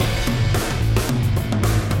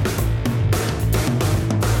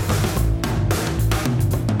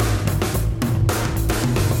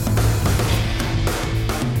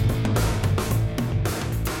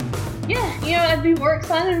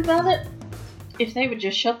excited about it if they would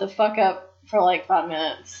just shut the fuck up for like 5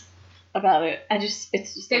 minutes about it. It's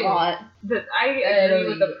just a lot. But I agree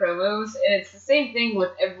with the promos, and it's the same thing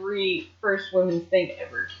with every first women's thing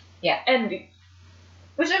ever. Yeah. And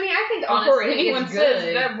which, I mean, I think before honestly anyone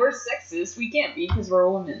says that we're sexist, we can't be because we're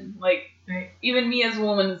a woman. Like, even me as a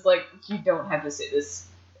woman is like, you don't have to say this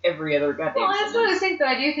every other goddamn Well, that's sentence. what I think, but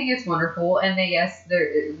I do think it's wonderful, and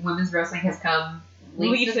women's wrestling has come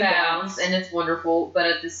leaps and bounds, and it's wonderful, but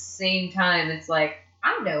at the same time, it's like,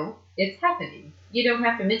 I know it's happening. You don't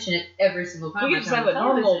have to mention it every single time. We can just have a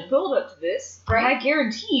normal build-up to this, right? And I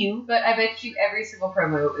guarantee you. But I bet you every single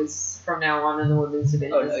promo is, from now on in the women's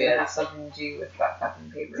division, is going to have something to do with that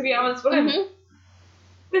fucking paper. To be honest,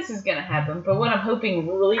 this is going to happen, but what I'm hoping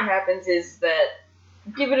really happens is that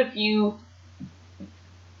give it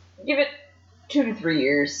 2 to 3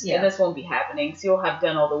 years, and this won't be happening, so you'll have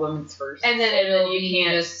done all the women's first. And then it'll be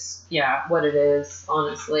just, what it is,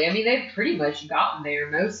 honestly. I mean, they've pretty much gotten there,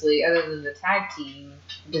 mostly, other than the tag team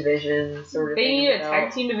division, sort of They need a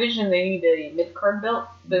tag team division, they need a mid-card belt.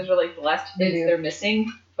 Those are, like, the last 2 things they're missing.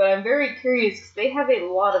 But I'm very curious, because they have a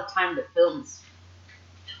lot of time to film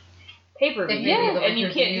pay-per-view. And you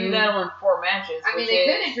can't do that on 4 matches. I mean, they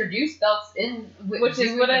could introduce belts which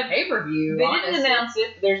is what a pay-per-view. They didn't announce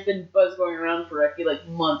it. But there's been buzz going around for I feel like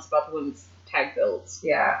months about the women's tag belts.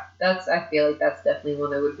 Yeah, I feel like that's definitely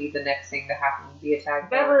one that would be the next thing to happen. Would be a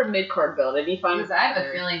tag belt. Never a mid-card belt. I'd be fine. Because I have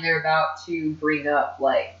a feeling they're about to bring up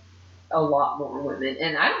like a lot more women,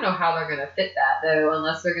 and I don't know how they're gonna fit that though,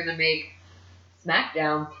 unless they're gonna make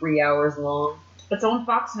SmackDown 3 hours long. It's on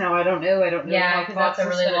Fox now. I don't know. Yeah, because that's a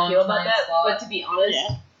really long feel time about that. slot. But to be honest,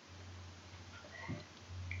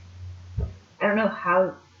 I don't know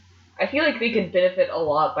how. I feel like they could benefit a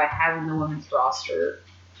lot by having the women's roster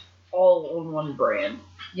all on one brand.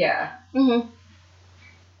 Yeah. Mm-hmm.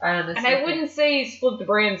 And I wouldn't say split the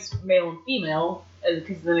brands male and female,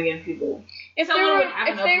 because then again, people. Someone would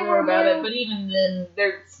have an uproar about it, but even then,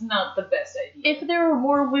 it's not the best idea. If there were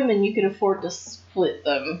more women, you could afford to split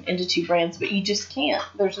them into 2 brands, but you just can't.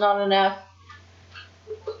 There's not enough.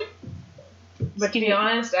 But to be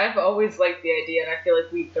honest, I've always liked the idea, and I feel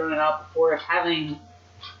like we've thrown it out before, of having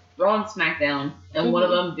Raw and SmackDown, and one of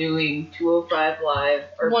them doing 205 Live,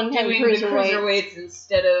 or one doing the cruiserweights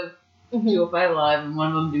instead of 205 Live, and one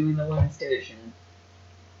of them doing the women's division.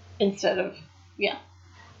 Instead of, Yeah.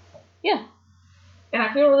 And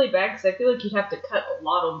I feel really bad because I feel like you'd have to cut a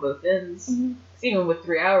lot on both ends. Mm-hmm. Because even with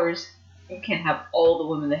 3 hours, you can't have all the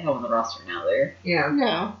women they have on the roster now there. Yeah.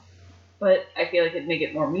 No. But I feel like it'd make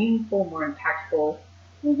it more meaningful, more impactful.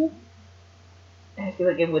 Mm-hmm. And I feel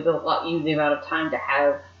like it would allot you the amount of time to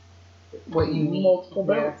have what you need. Multiple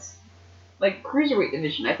belts. Like, Cruiserweight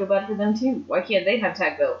division, I feel bad for them too. Why can't they have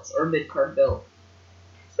tag belts or mid-card belt?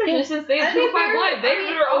 Especially since they have 205 Live. They have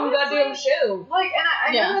their own goddamn show. Like, and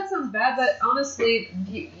I know that sounds bad, but honestly,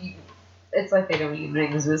 it's like they don't even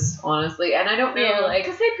exist, honestly. And I don't know,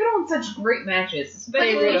 because they put on such great matches.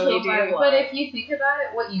 Especially they really do. But if you think about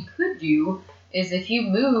it, what you could do is if you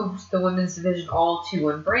moved the women's division all to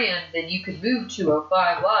one brand, then you could move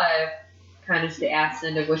 205 Live kind of to the ass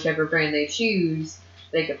end of whichever brand they choose.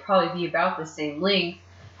 They could probably be about the same length.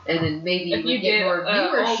 And then maybe if you get more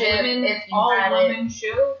viewership if you had all-women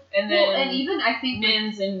show, and then and even I think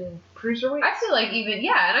men's and cruiserweights. I feel like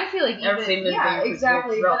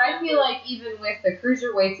exactly. But I feel like even with the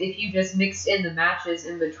cruiserweights, if you just mixed in the matches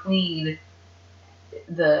in between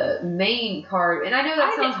the main card, and I know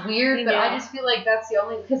that sounds weird, but I just feel like that's the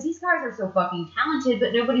only, because these guys are so fucking talented,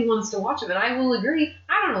 but nobody wants to watch them, and I will agree,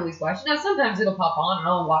 I don't always watch it. Now, sometimes it'll pop on, and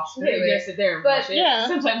I'll watch through it. You sit there and watch it.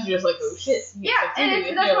 Sometimes you're just like, oh shit. Yeah,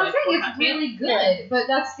 and that's what I'm saying, it's really good, but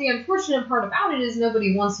that's the unfortunate part about it, is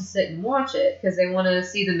nobody wants to sit and watch it, because they want to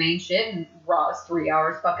see the main shit, and Raw is 3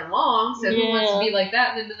 hours fucking long, so who wants to be like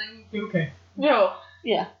that, and then be like, okay. No.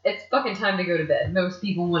 Yeah. It's fucking time to go to bed. Most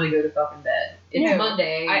people want to go to fucking bed. It's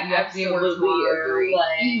Monday. I you have to be at work tomorrow. Agree.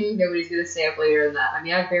 Like, nobody's going to stay up later than that. I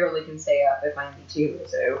mean, I barely can stay up if I need to,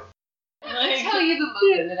 so. I'll tell you the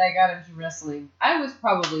moment that I got into wrestling. I was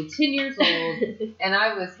probably 10 years old, and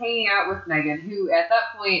I was hanging out with Megan, who, at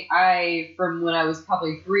that point, from when I was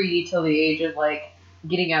probably 3 till the age of, like,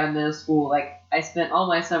 getting out of middle school, like, I spent all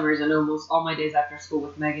my summers and almost all my days after school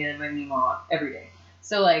with Megan and my Meemaw every day.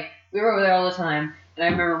 So, like, we were over there all the time. And I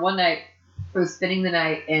remember one night, I was spending the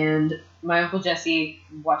night, and my Uncle Jesse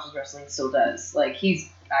watches wrestling, still does. Like, he's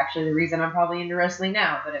actually the reason I'm probably into wrestling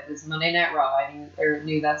now, but it was Monday Night Raw. I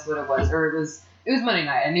knew that's what it was. Or it was Monday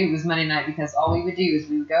night. I knew it was Monday night because all we would do is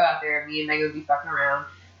we would go out there, and me and Megan would be fucking around,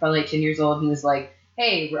 probably like 10 years old, and he was like,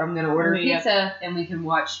 hey, I'm going to order pizza and we can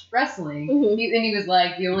watch wrestling. And he was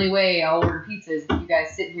like, the only way I'll order pizza is if you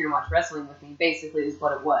guys sit here and watch wrestling with me, basically is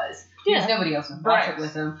what it was. Because nobody else would watch it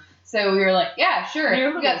with him. So we were like, yeah,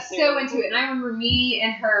 sure. We got so into it. And I remember me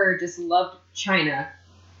and her just loved China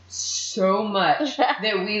so much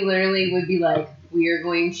that we literally would be like, we are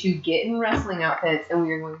going to get in wrestling outfits and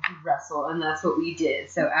we are going to wrestle. And that's what we did.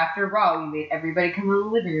 So after Raw, we made everybody come in the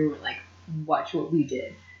living room and like, watch what we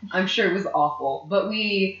did. I'm sure it was awful, but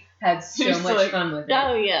we had so much fun with it.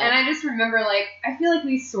 Oh, yeah. And I just remember, like, I feel like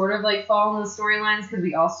we sort of, like, fall in the storylines because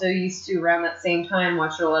we also used to, around that same time,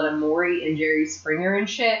 watch a lot of Maury and Jerry Springer and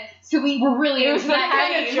shit. So we were really into that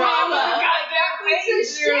kind of drama.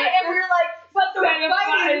 And we were like, but they're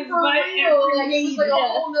fighting for real. Like, it was like a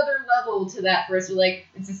whole nother level to that for us. We're like,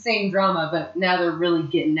 it's the same drama, but now they're really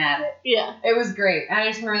getting at it. Yeah. It was great. I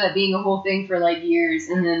just remember that being a whole thing for, like, years,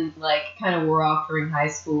 and then, like, kind of wore off during high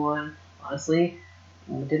school, and honestly,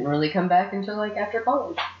 it didn't really come back until, like, after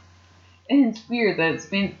college. And it's weird that it's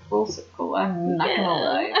been full circle. I'm not gonna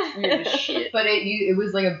lie. It's weird as shit. But it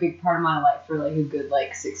was, like, a big part of my life for, like, a good,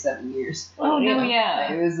 like, 6-7 years. Oh, no,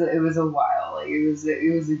 yeah. It was a while. Like, it was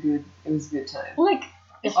a good time. Like,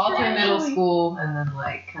 all through middle school, and then,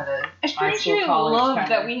 like, kind of high school, college. I love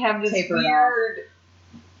that we have this weird...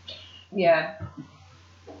 Yeah.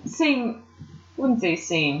 Same... wouldn't say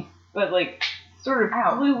same, but, like, sort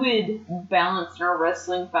of fluid balance in our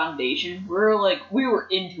wrestling foundation. We were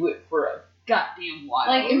into it for a goddamn while.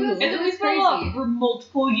 Like, and then we fell off for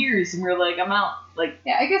multiple years, and we were like, I'm out. Like,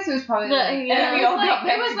 yeah, I guess it was probably and then we all got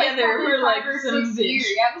back together. We were like, 6 years.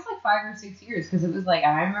 Yeah, it was like 5 or 6 years because it was like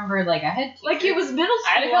I remember like I had like it was middle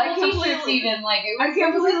school. I had a t-shirts even like it was.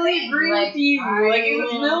 I completely agree with you. Like it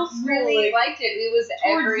was middle school. Really liked it. It was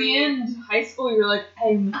towards the end. High school, you were like,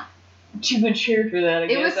 I'm too mature for that. I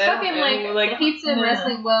guess. It was fucking like pizza and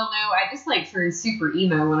wrestling. Well, no, I just like turned super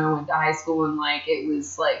emo when I went to high school and like it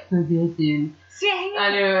was like nothing. I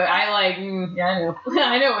know. I know.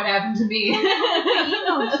 I know what happened to me.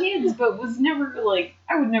 Emo kids, but was never like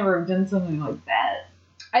I would never have done something like that.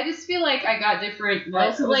 I just feel like I got different.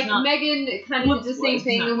 Also, like Megan kind of did the same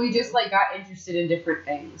thing, and we just like got interested in different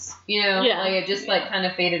things. You know, like it just like kind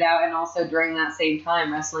of faded out, and also during that same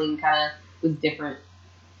time, wrestling kind of was different.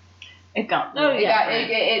 It got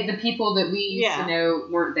the people that we used to know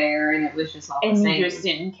weren't there, and it was just all the same. You just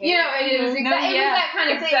didn't care. You know, it was that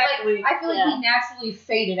kind of thing. Like, I feel like we naturally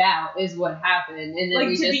faded out, is what happened, and then like,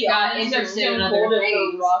 we just got interested in other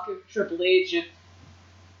things. Rock of Triple H.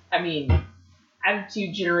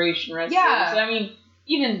 Attitude Generation wrestlers. Yeah. I mean,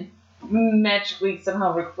 even magically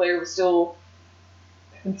somehow Ric Flair was still,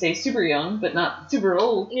 I wouldn't say super young, but not super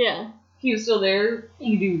old. Yeah. He was still there.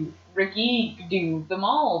 You could do Ricky, you could do them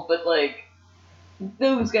all, but like,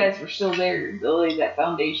 those guys were still there. Like, that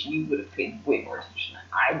foundation, you would have paid way more attention than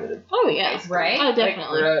I would have. Oh, yeah. Right? Oh,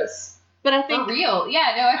 definitely. Like, for us. But I think... For real.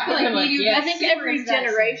 Yeah, no, I feel like we do... I think every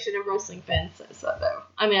generation of wrestling fans says that, though.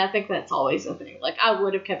 I mean, I think that's always a thing. Like, I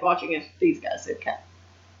would have kept watching if these guys had kept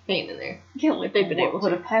being in there. Yeah, like, they've been able to. What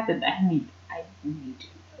would have happened? I need to.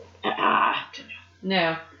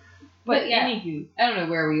 No. But yeah, anywho, I don't know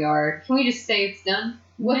where we are. Can we just say it's done?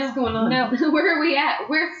 What's going on? No. Where are we at?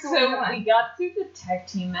 Where's going on? So, we got through the tag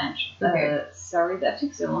team match. Okay. Sorry that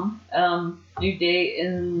took so long. New Day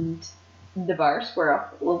and the bar square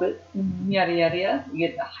off a little bit. Yada, yada, yada. We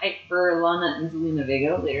get the hype for Lana and Zelina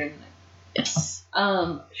Vega later in the night. Yes.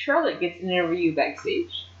 Charlotte gets an interview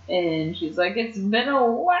backstage. And she's like, it's been a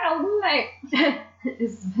wild night.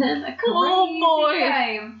 It's been a crazy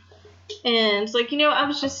time. And it's like, I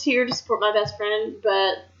was just here to support my best friend,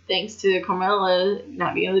 but thanks to Carmella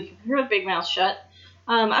not being able to keep her big mouth shut,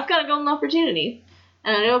 I've got a golden opportunity.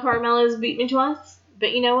 And I know Carmella's beat me twice,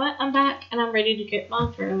 but you know what? I'm back, and I'm ready to get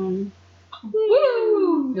my throne.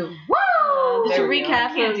 Woo! Woo! Just a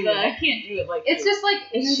recap of I can't do it like it's just like,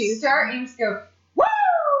 you start, you just go,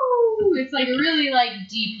 woo! It's like really like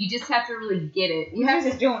deep. You just have to really get it. You have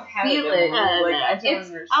to don't have feel it. I don't have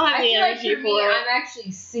the energy for it. I'm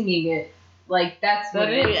actually singing it. Like that's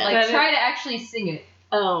what it is. Yeah. Like try to actually sing it.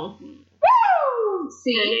 Oh. Woo!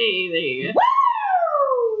 See? Hey, there you go. Woo!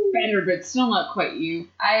 Better, but still not quite you.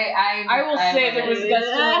 I will say there was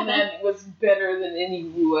Dustin that was better than any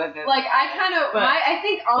woo I've ever. Like I kind of, I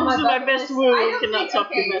think on my bucket best list, woo. I Cannot top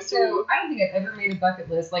your best woo. I don't think I've ever made a bucket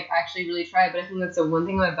list. Like actually really tried, but I think that's the one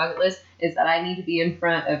thing on my bucket list is that I need to be in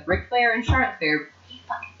front of Ric Flair and Charlotte Flair before he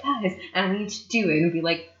fucking dies, and I need to do it and be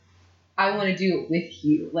like, I want to do it with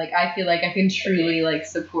you. Like I feel like I can truly like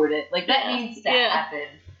support it. Like that needs to happen.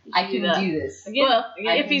 I can do this. Again,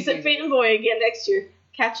 if he's at Phantom Boy again next year,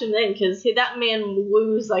 catch him then, because that man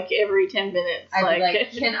woos like every 10 minutes. I'd be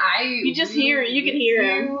like, can I? You just hear. You can hear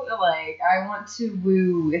him. Like, I want to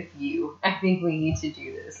woo with you. I think we need to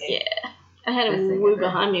do this. Yeah, I had a woo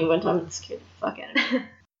behind me one time that scared the fuck out of me.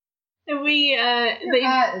 And we,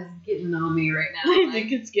 that is getting on me right now. I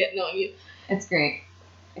think it's getting on you. It's great.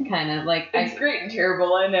 Kind of like it's great and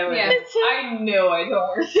terrible. I know. Yeah. I know I don't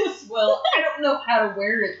wear this well. I don't know how to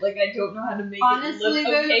wear it. Like I don't know how to make it look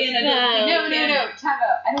okay. And I don't no. Time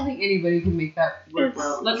out. I don't think anybody can make that work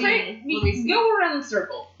well. Let me go around the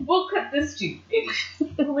circle. We'll cut this too, baby.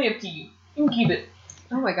 It's only up to you. You can keep it.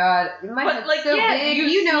 Oh my god, my head's so big.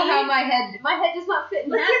 You know how my head does not fit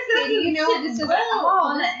in that skinny. You know this is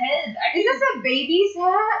on the head. Is this a baby's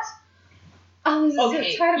hat? Oh, this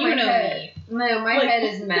is so tight on my head. No, my head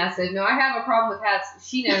is massive. No, I have a problem with hats.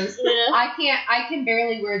 She knows. Yeah. I can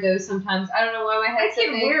barely wear those sometimes. I don't know why my head's so big.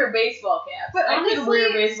 I can wear baseball caps. But honestly, I can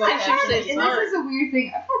wear baseball caps. And this is a weird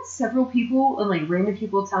thing. I've had several people and like random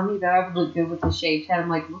people tell me that I would look good with a shaved head. I'm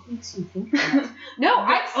like, what makes you think that? No,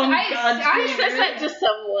 I said that to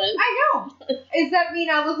someone. I know. Does that mean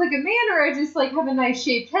I look like a man, or I just like have a nice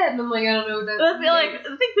shaped head? And I'm like, I don't know what that I feel like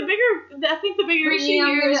I think the bigger issue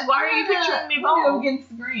here is why are you picturing me bald? Against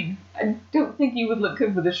the grain. I don't think you would look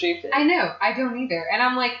good with a shaved head. I know. I don't either. And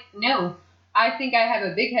I'm like, no. I think I have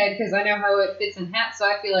a big head because I know how it fits in hats, so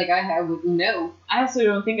I feel like I would know. I also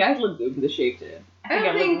don't think I'd look good with a shaved head. I think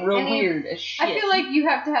I look real weird as shit. I feel like you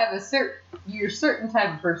have to have you're a certain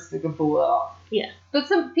type of person that can pull it off. Yeah. But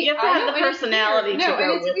some people you have to have the personality to go with it.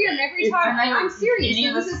 No, and it's weird every time. I'm serious.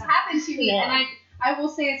 This has happened to me, and I will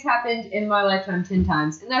say it's happened in my lifetime 10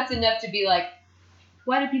 times, and that's enough to be like,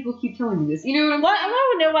 why do people keep telling me this? You know what I'm saying? I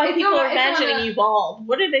want to know why people are imagining you bald.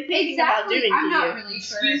 What are they thinking about doing to you? I'm not really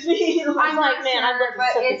sure. Excuse me. I'm like, man, I'd love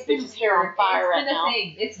to set this bitch's hair on fire right now.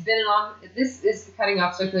 It's been on. This is cutting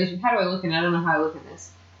off circulation. How do I look in? I don't know how I look in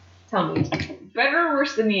this. Tell me. Better or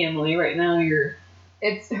worse than me, Emily? Right now,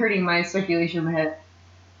 it's hurting my circulation in my head.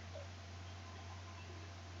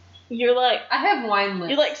 You're like, I have wine lips.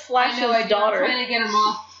 You're like Slash's daughter. I'm trying to get them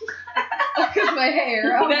off. Because my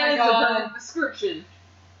hair. Oh that my is god. A description.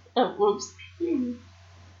 Oh, whoops.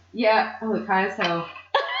 Yeah, I look high as hell.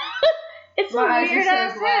 It's my a weird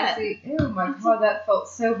ass hat. Oh my god, that felt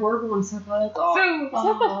so horrible and so glad it's off. So, is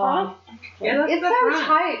that the front? Yeah, it's so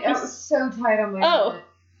tight. It was so tight on my head.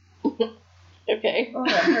 Okay. Oh,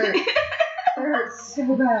 that hurt. That hurts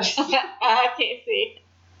so bad. I can't see.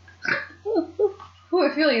 Oh,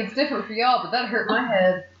 I feel like it's different for y'all, but that hurt my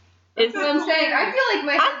head. It's what I'm saying. I feel like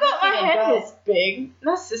my head. I thought my head was big.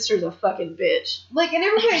 My sister's a fucking bitch. Like, and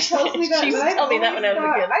everybody tells me that. She was telling me that when I was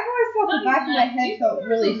a kid. I've always thought the back of my head felt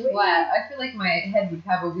really flat. I feel like my head would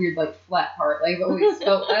have a weird, like, flat part. Like, I've always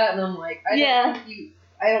felt that, and I'm like, I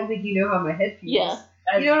don't think you know how my head feels. Yeah.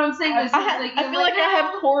 You know what I'm saying? I feel like I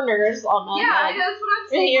have corners on my head. Yeah, that's what I'm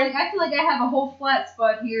saying. Like, I feel like I have a whole flat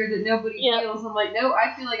spot here that nobody feels. I'm like, no,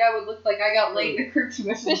 I feel like I would look like I got laid in a curfew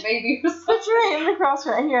with a baby or something. Put your hand across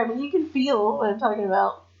right here. I mean, you can feel what I'm talking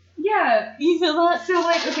about. Yeah. You feel that? So,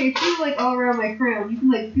 like, okay, feel like all around my crown. You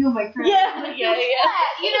can, like, feel my crown. Yeah, flat. You know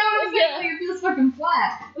what I'm saying? Yeah. Like, it feels fucking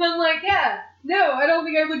flat. And I'm like, yeah, no, I don't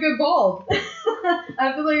think I look good bald.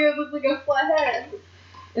 I feel like I look like a flat head.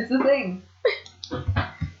 It's a thing.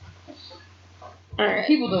 Alright.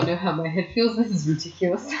 People don't know how my head feels. This is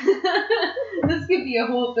ridiculous. This could be a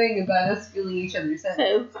whole thing about us feeling each other's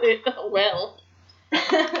heads. Well,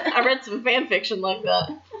 I read some fan fiction like that.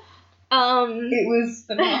 It was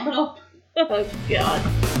phenomenal. Oh, God.